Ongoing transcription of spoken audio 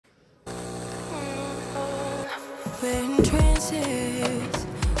We're in trances,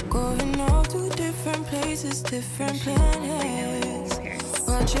 going off to different places, different planets.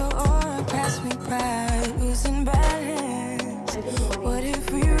 Watch your aura pass me by, losing balance. What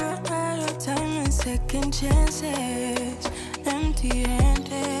if we run out of time and second chances?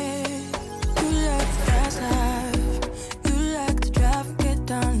 Empty-handed. You like the fast life, you like to drive, get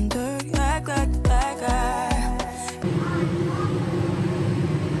down and dirty, act like the bad guy.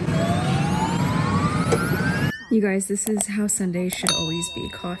 You guys, this is how Sundays should always be.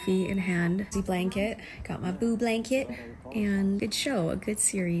 Coffee in hand, the blanket, got my boo blanket, and good show, a good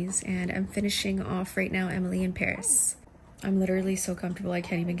series. And I'm finishing off right now Emily in Paris. I'm literally so comfortable I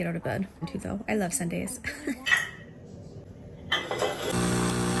can't even get out of bed. Too though, I love Sundays.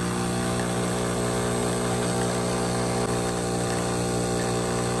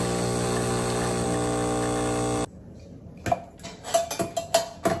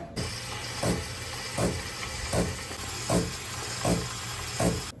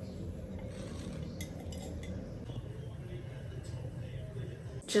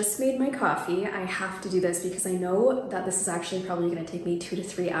 Just made my coffee. I have to do this because I know that this is actually probably gonna take me 2 to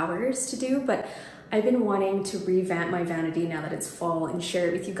 3 hours to do, but I've been wanting to revamp my vanity now that it's fall and share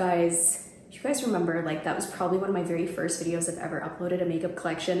it with you guys. If you guys remember, like that was probably one of my very first videos I've ever uploaded, a makeup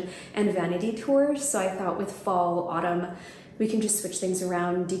collection and vanity tour. So I thought with fall, autumn, we can just switch things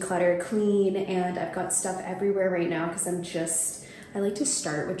around, declutter, clean, and I've got stuff everywhere right now because I like to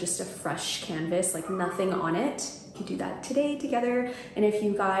start with just a fresh canvas, like nothing on it. We can do that today together. And if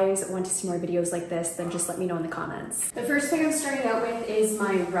you guys want to see more videos like this, then just let me know in the comments. The first thing I'm starting out with is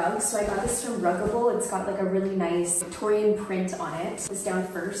my rug. So I got this from Ruggable. It's got like a really nice Victorian print on it. This down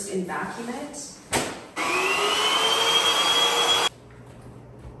first and vacuum it.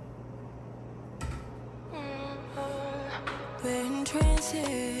 We're in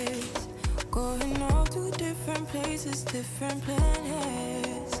trances, going off to different places, different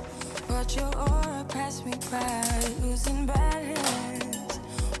planets. Watch your aura pass me by, losing balance.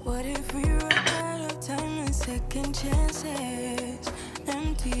 What if we run out of time and second chances?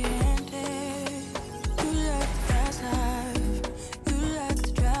 Empty-handed. You like the fast life, you like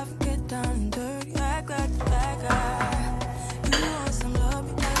to drive, get down and dirty, act like the bad guy. You want some love,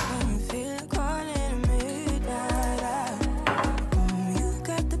 you like when you feel like calling at midnight. You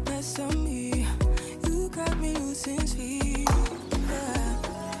got the best of me, you got me losing sleep.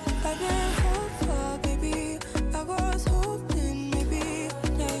 I've been hopeful, baby. I was hoping maybe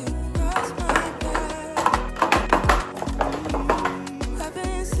that you crossed my path. I've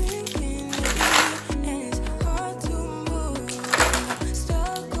been sinking lately, and it's hard to move.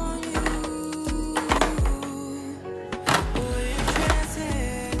 Stuck on you. We're in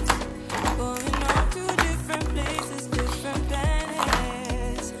transit, going off to different places, different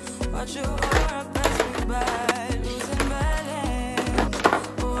planets. Watch your aura pass me by, losing balance.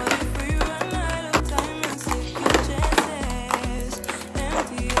 What if we run out of time and second chances?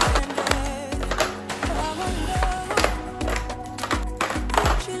 Empty-handed. I wonder,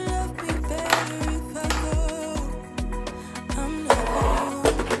 would you love me better if I go? I'm not home.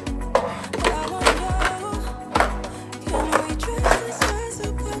 I wonder, can we dress this as a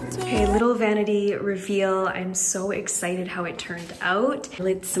photo? Okay, little vanity reveal. I'm so excited how it turned out. I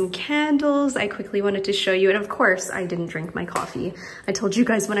lit some candles. I quickly wanted to show you, and of course I didn't drink my coffee. I told you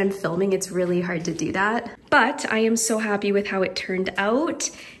guys when I'm filming it's really hard to do that, but I am so happy with how it turned out.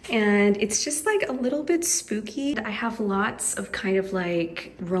 And it's just like a little bit spooky. I have lots of kind of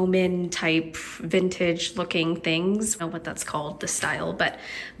like Roman type vintage looking things. I don't know what that's called, the style, but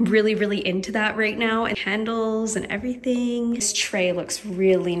I'm really into that right now. And candles and everything. This tray looks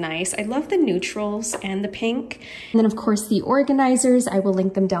really nice. I love the neutrals and the pink. And then of course the organizers, I will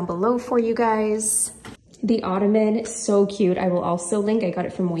link them down below for you guys. The ottoman, so cute. I will also link, I got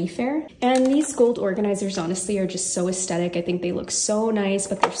it from Wayfair. And these gold organizers honestly are just so aesthetic. I think they look so nice,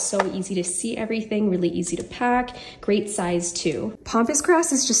 but they're so easy to see everything, really easy to pack, great size too. Pampas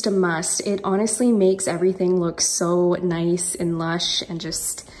grass is just a must. It honestly makes everything look so nice and lush and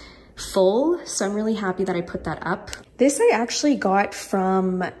just full. So I'm really happy that I put that up. This I actually got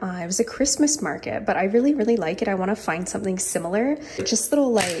from, it was a Christmas market, but I really like it. I want to find something similar. Just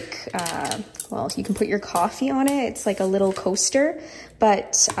little like, well, you can put your coffee on it. It's like a little coaster,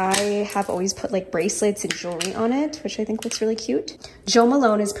 but I have always put like bracelets and jewelry on it, which I think looks really cute. Jo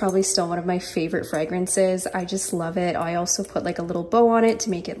Malone is probably still one of my favorite fragrances. I just love it. I also put like a little bow on it to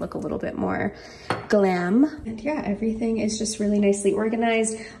make it look a little bit more glam. And yeah, everything is just really nicely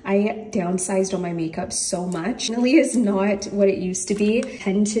organized. I downsized all my makeup so much. Really is not what it used to be. I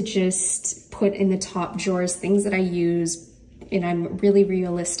tend to just put in the top drawers things that I use and I'm really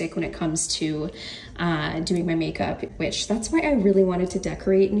realistic when it comes to doing my makeup, which that's why I really wanted to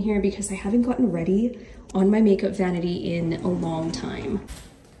decorate in here, because I haven't gotten ready on my makeup vanity in a long time.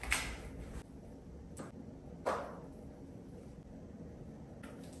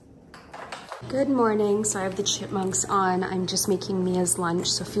 Good morning. So I have the chipmunks on. I'm just making Mia's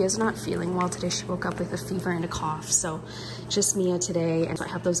lunch. Sophia's not feeling well today. She woke up with a fever and a cough. So just Mia today. And so I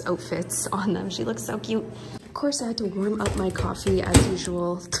have those outfits on them. She looks so cute. Of course, I had to warm up my coffee as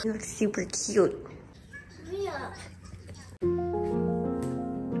usual. She looks super cute. Mia.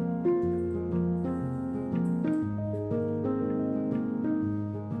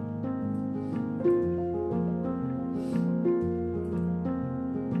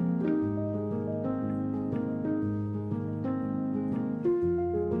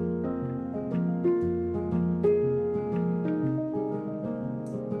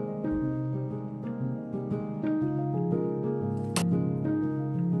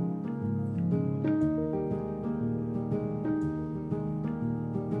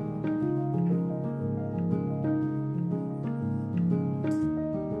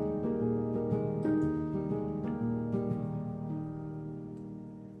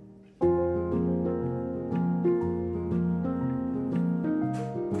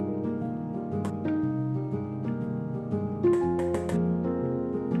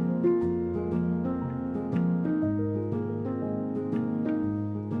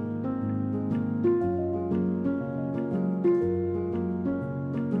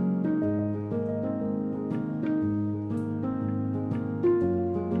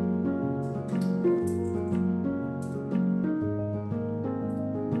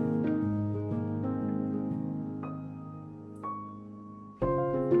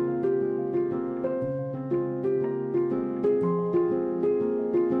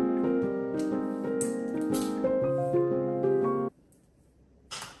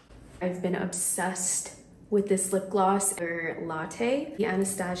 I've been obsessed with this lip gloss, or Latte, the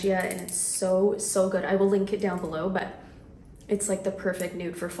Anastasia, and it's so good. I will link it down below, but it's like the perfect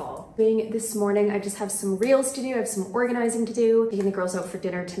nude for fall. This morning, I just have some reels to do. I have some organizing to do. Taking the girls out for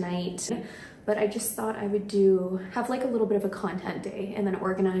dinner tonight, but I just thought I would have like a little bit of a content day and then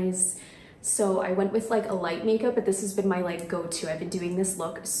organize. So I went with like a light makeup, but this has been my like go-to. I've been doing this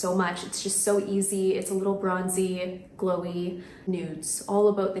look so much. It's just so easy. It's a little bronzy, glowy nudes, all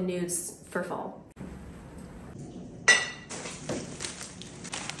about the nudes for fall.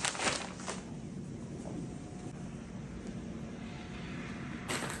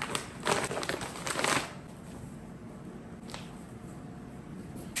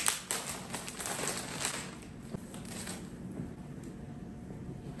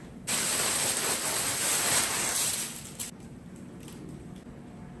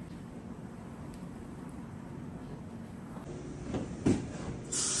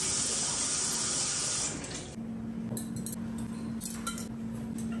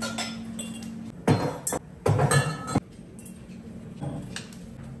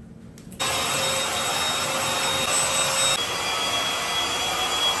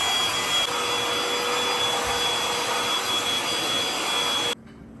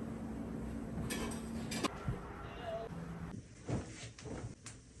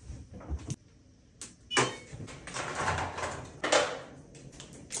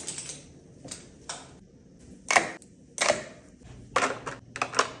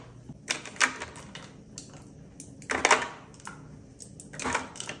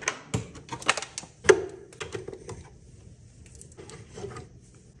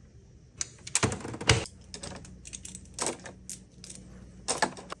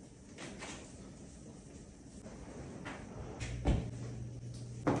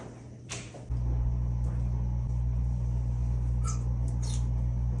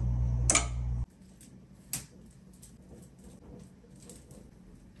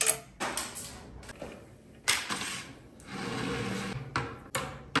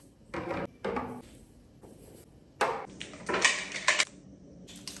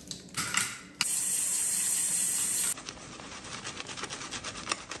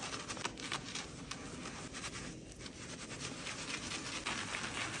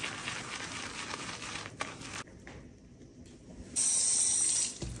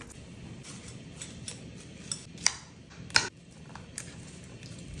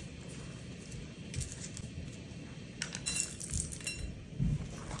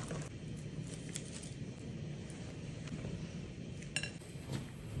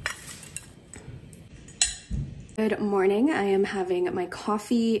 Good morning. I am having my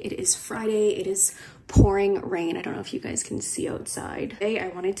coffee. It is Friday. It is pouring rain. I don't know if you guys can see outside. Today I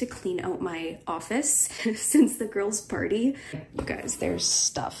wanted to clean out my office since the girls' party. You guys, there's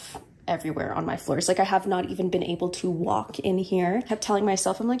stuff everywhere on my floors. Like I have not even been able to walk in here. I kept telling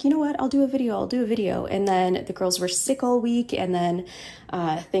myself, I'm like, you know what, I'll do a video. And then the girls were sick all week, and then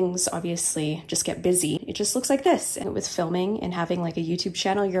things obviously just get busy. It just looks like this. And with filming and having like a YouTube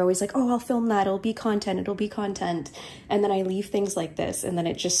channel, you're always like, oh, I'll film that, it'll be content. And then I leave things like this, and then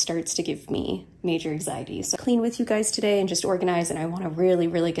it just starts to give me major anxiety. So clean with you guys today and just organize, and I want to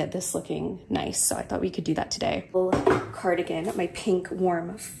really get this looking nice. So I thought we could do that today. Little cardigan, my pink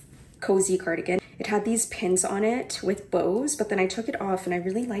warm cozy cardigan. It had these pins on it with bows, but then I took it off, and I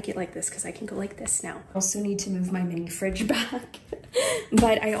really like it like this because I can go like this now. I also need to move my mini fridge back.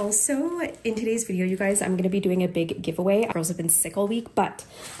 But I also, in today's video, you guys, I'm going to be doing a big giveaway. Girls have been sick all week, but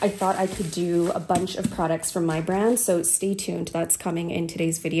I thought I could do a bunch of products from my brand, so stay tuned. That's coming in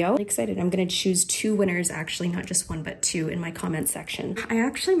today's video. I'm excited. I'm going to choose 2 winners, actually, not just 1, but 2 in my comment section. I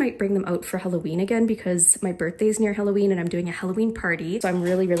actually might bring them out for Halloween again because my birthday is near Halloween and I'm doing a Halloween party, so I'm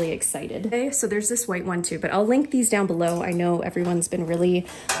really excited. Okay, so there's this white one too, but I'll link these down below. I know everyone's been really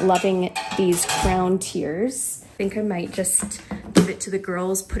loving these crown tiers. I think I might just give it to the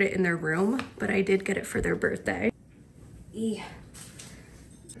girls, put it in their room, but I did get it for their birthday.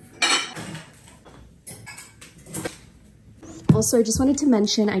 Also, I just wanted to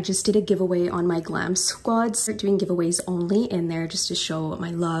mention, I just did a giveaway on my Glam Squad. Start doing giveaways only in there just to show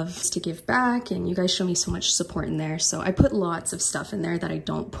my love, to give back, and you guys show me so much support in there. So I put lots of stuff in there that I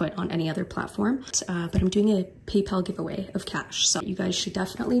don't put on any other platform, but I'm doing a PayPal giveaway of cash. So you guys should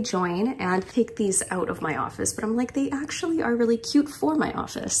definitely join and take these out of my office. But I'm like, they actually are really cute for my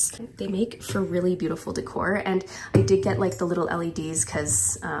office. They make for really beautiful decor. And I did get like the little LEDs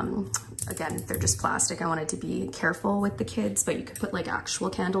because again, they're just plastic. I wanted to be careful with the kids, but you could put like actual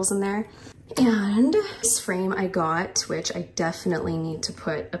candles in there. And this frame I got, which I definitely need to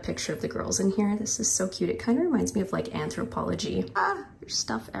put a picture of the girls in here. This is so cute. It kind of reminds me of like Anthropology. There's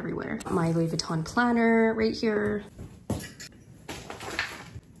stuff everywhere. My Louis Vuitton planner right here. I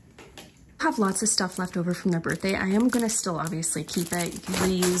have lots of stuff left over from their birthday. I am gonna still obviously keep it. You can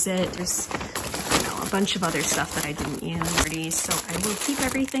reuse it. There's a bunch of other stuff that I didn't use already, so I will keep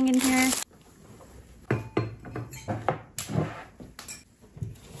everything in here.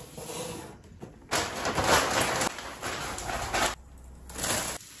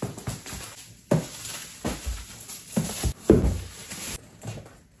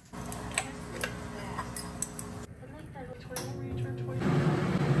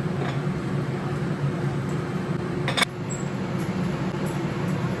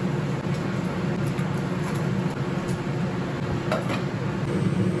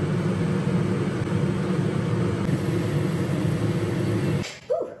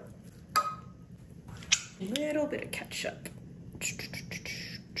 Little bit of ketchup.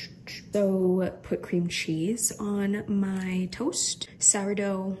 So put cream cheese on my toast,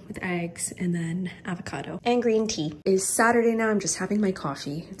 sourdough with eggs, and then avocado and green tea. It's Saturday now. I'm just having my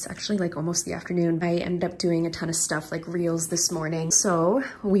coffee. It's actually like almost the afternoon. I ended up doing a ton of stuff like reels this morning. So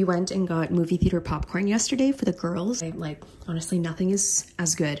we went and got movie theater popcorn yesterday for the girls. I'm like, honestly, nothing is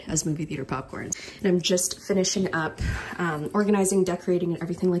as good as movie theater popcorn. And I'm just finishing up organizing, decorating, and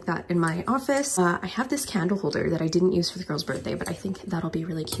everything like that in my office. I have this candle holder that I didn't use for the girls' birthday, but I think that'll be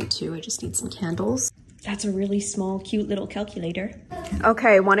really cute too. I just need some candles. That's a really small, cute little calculator.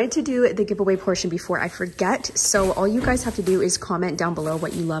 Okay, I wanted to do the giveaway portion before I forget. So all you guys have to do is comment down below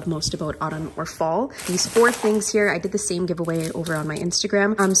what you love most about autumn or fall. These 4 things here, I did the same giveaway over on my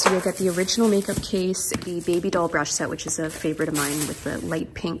Instagram. So you'll get the original makeup case, the baby doll brush set, which is a favorite of mine with the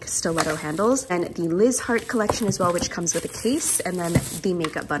light pink stiletto handles, and the Liz Hart collection as well, which comes with a case, and then the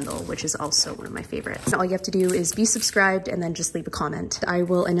makeup bundle, which is also one of my favorites. And all you have to do is be subscribed and then just leave a comment. I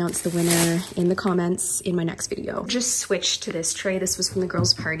will announce the winner in the comments in my next video. Just switched to this tray. This was from the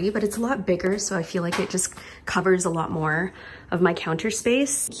girls' party, but it's a lot bigger, so I feel like it just covers a lot more of my counter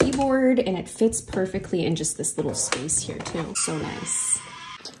space. Keyboard, and it fits perfectly in just this little space here too. So nice.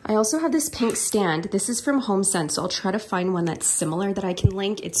 I also have this pink stand. This is from HomeSense, so I'll try to find one that's similar that I can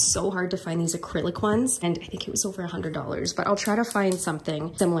link. It's so hard to find these acrylic ones, and I think it was over $100, but I'll try to find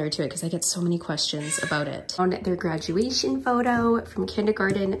something similar to it because I get so many questions about it. On their graduation photo from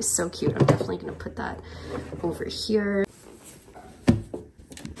kindergarten, so cute. I'm definitely gonna put that over here.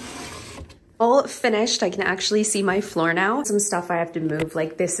 All finished. I can actually see my floor now. Some stuff I have to move,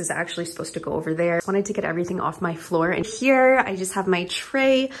 like this is actually supposed to go over there. I wanted to get everything off my floor. And here I just have my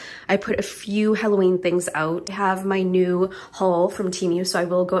tray. I put a few Halloween things out. I have my new haul from Temu, so I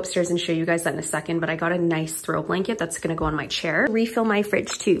will go upstairs and show you guys that in a second, but I got a nice throw blanket that's gonna go on my chair. Refill my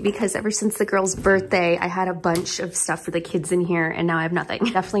fridge too, because ever since the girl's birthday, I had a bunch of stuff for the kids in here and now I have nothing.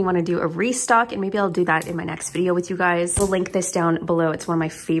 Definitely wanna do a restock and maybe I'll do that in my next video with you guys. I'll link this down below. It's one of my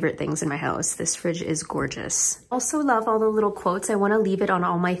favorite things in my house. This fridge is gorgeous. Also love all the little quotes. I want to leave it on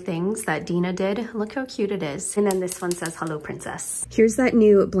all my things that Dina did. Look how cute it is. And then this one says, "Hello, princess." Here's that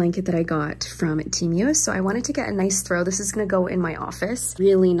new blanket that I got from Temu. So I wanted to get a nice throw. This is going to go in my office.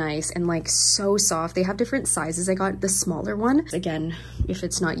 Really nice and like so soft. They have different sizes. I got the smaller one. Again, if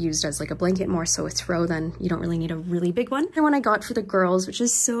it's not used as like a blanket, more so a throw, then you don't really need a really big one. The one I got for the girls, which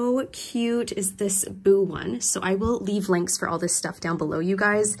is so cute, is this Boo one. So I will leave links for all this stuff down below, you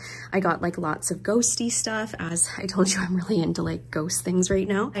guys. I got like lots of ghosty stuff. As I told you, I'm really into like ghost things right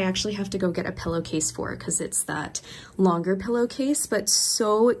now. I actually have to go get a pillowcase for it because it's that longer pillowcase, but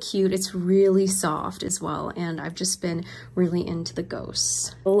so cute. It's really soft as well. And I've just been really into the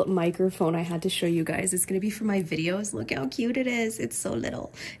ghosts. Little microphone I had to show you guys. It's going to be for my videos. Look how cute it is. It's so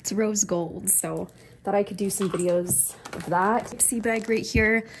little. It's rose gold. So thought I could do some videos of that. Pixie bag right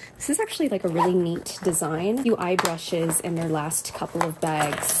here. This is actually like a really neat design. A few eye brushes in their last couple of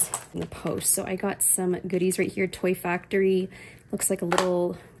bags in the post. So I got some goodies right here. Toy Factory. Looks like a little,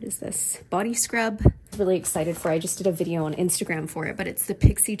 what is this? Body scrub. Really excited for it. I just did a video on Instagram for it, but it's the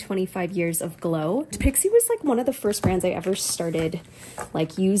Pixie 25 Years of Glow. Pixie was like one of the first brands I ever started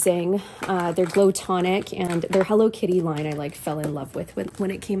like using. Their Glow Tonic and their Hello Kitty line I like fell in love with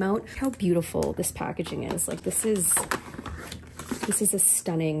when it came out. How beautiful this packaging is. Like this is a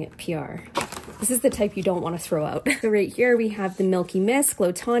stunning PR. This is the type you don't want to throw out. So right here we have the Milky Mist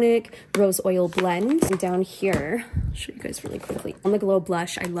Glow Tonic Rose Oil Blend. And down here, I'll show you guys really quickly. On the Glow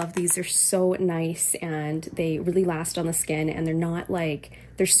Blush, I love these. They're so nice and they really last on the skin and they're not like,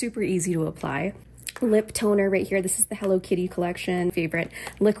 they're super easy to apply. Lip toner right here. This is the Hello Kitty collection. Favorite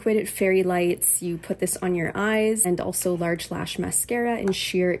liquid fairy lights. You put this on your eyes, and also large lash mascara and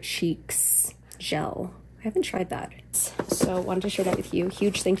sheer cheeks gel. I haven't tried that. So wanted to share that with you.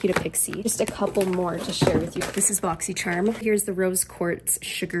 Huge thank you to Pixie. Just a couple more to share with you. This is BoxyCharm. Here's the Rose Quartz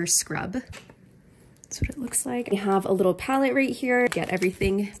Sugar Scrub. That's what it looks like. I have a little palette right here. Get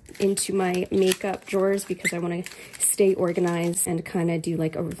everything into my makeup drawers because I want to stay organized and kind of do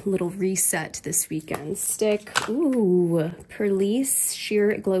like a little reset this weekend. Stick, ooh, Perlice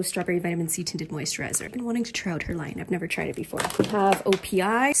Sheer Glow Strawberry Vitamin C Tinted Moisturizer. I've been wanting to try out her line. I've never tried it before. We have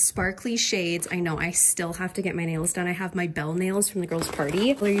OPI, sparkly shades. I know I still have to get my nails done. I have my bell nails from the girls'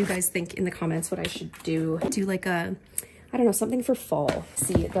 party. What do you guys think in the comments what I should do? Do like a, I don't know, something for fall.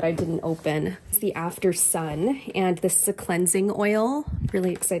 See that I didn't open. It's the After Sun, and this is a cleansing oil.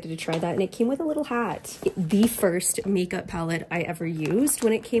 Really excited to try that. And it came with a little hat. The first makeup palette I ever used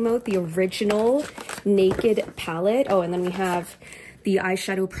when it came out, the original Naked palette. Oh, and then we have the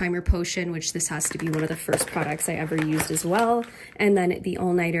eyeshadow primer potion, which this has to be one of the first products I ever used as well. And then the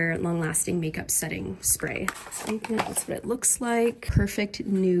all-nighter long-lasting makeup setting spray. So that's what it looks like. Perfect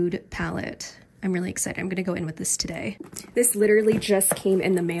nude palette. I'm really excited. I'm gonna go in with this today. This literally just came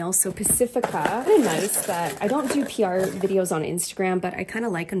in the mail. So Pacifica, kind of nice that I don't do PR videos on Instagram, but I kind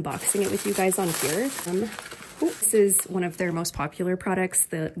of like unboxing it with you guys on here. This is one of their most popular products,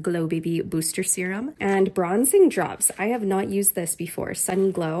 the Glow Baby Booster Serum and Bronzing Drops. I have not used this before.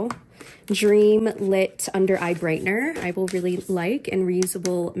 Sun Glow Dream Lit Under Eye Brightener. I will really like, and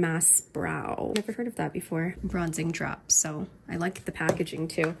reusable mass brow. Never heard of that before. Bronzing Drops. So I like the packaging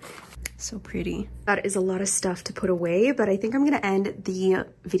too. So pretty. That is a lot of stuff to put away, but I think I'm gonna end the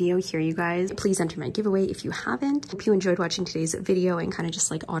video here, you guys. Please enter my giveaway if you haven't. Hope you enjoyed watching today's video and kind of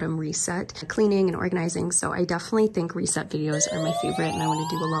just like autumn reset, cleaning and organizing. So I definitely think reset videos are my favorite and I want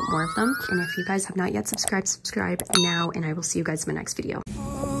to do a lot more of them. And if you guys have not yet subscribed, subscribe now, and I will see you guys in my next video. Can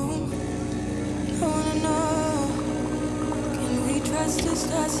we trust this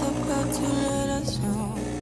that's about to let us